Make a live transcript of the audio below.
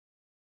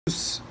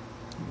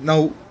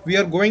Now we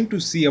are going to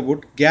see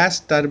about gas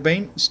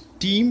turbine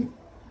steam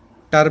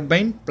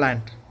turbine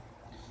plant.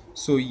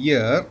 So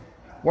here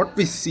what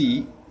we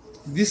see,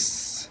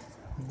 this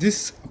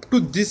up to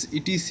this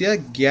it is a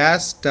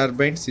gas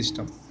turbine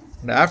system,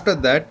 and after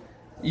that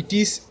it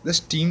is the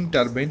steam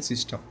turbine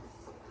system.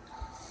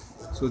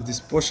 So this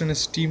portion is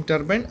steam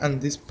turbine and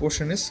this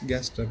portion is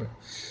gas turbine.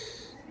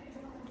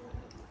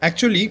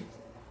 Actually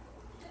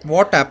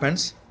what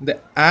happens, the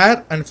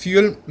air and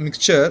fuel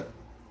mixture,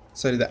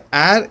 sorry, the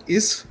air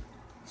is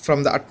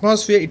from the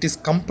atmosphere, it is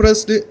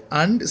compressed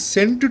and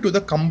sent to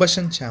the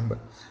combustion chamber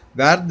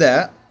where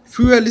the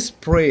fuel is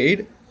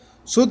sprayed.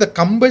 So the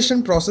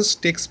combustion process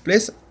takes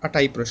place at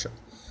high pressure.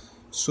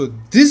 So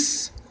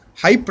this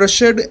high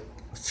pressured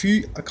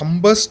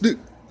combusted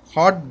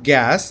hot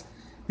gas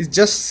is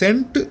just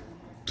sent to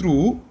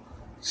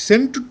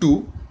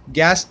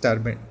gas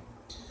turbine.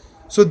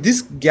 So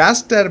this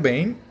gas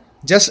turbine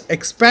just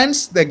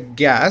expands the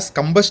gas,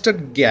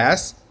 combusted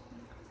gas,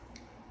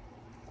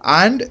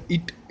 and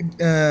it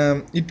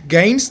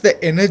gains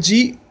the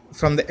energy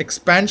from the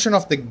expansion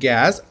of the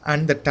gas,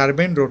 and the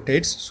turbine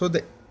rotates, so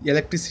the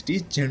electricity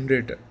is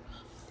generated.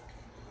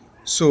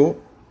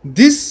 So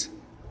this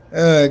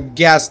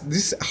gas,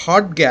 this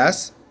hot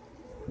gas,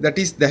 that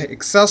is the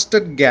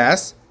exhausted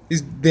gas,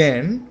 is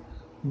then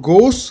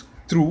goes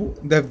through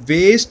the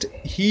waste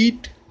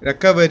heat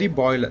recovery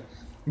boiler.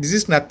 This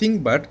is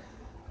nothing but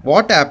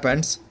what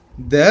happens,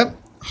 the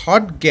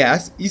hot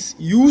gas is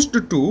used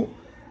to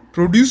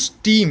produce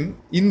steam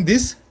in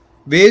this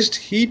waste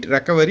heat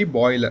recovery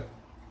boiler.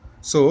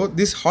 So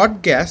this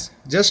hot gas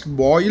just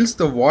boils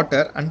the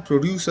water and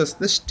produces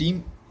the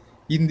steam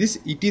in this.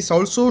 It is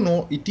also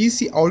a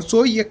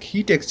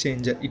heat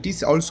exchanger. It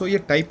is also a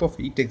type of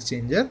heat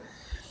exchanger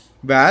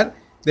where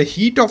the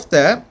heat of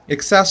the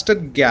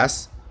exhausted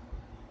gas,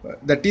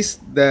 that is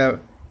the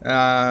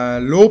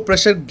low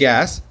pressure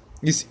gas,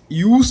 is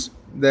used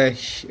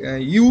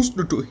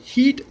to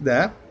heat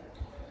the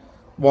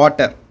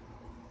water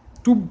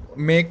to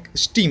make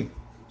steam.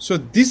 So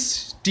this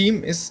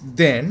steam is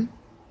then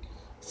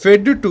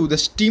fed to the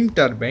steam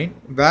turbine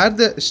where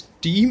the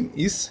steam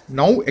is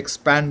now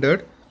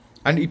expanded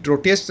and it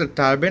rotates the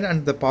turbine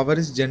and the power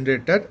is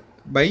generated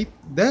by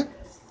the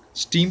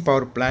steam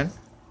power plant.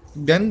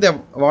 Then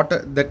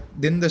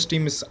the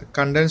steam is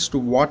condensed to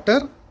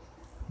water,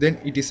 then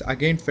it is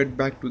again fed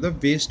back to the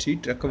waste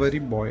heat recovery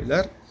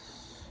boiler.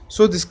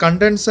 So this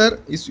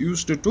condenser is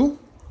used to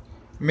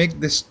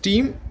make the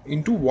steam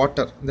into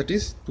water, that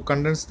is to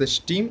condense the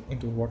steam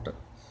into water.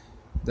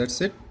 That's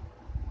it.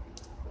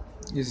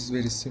 This is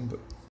very simple.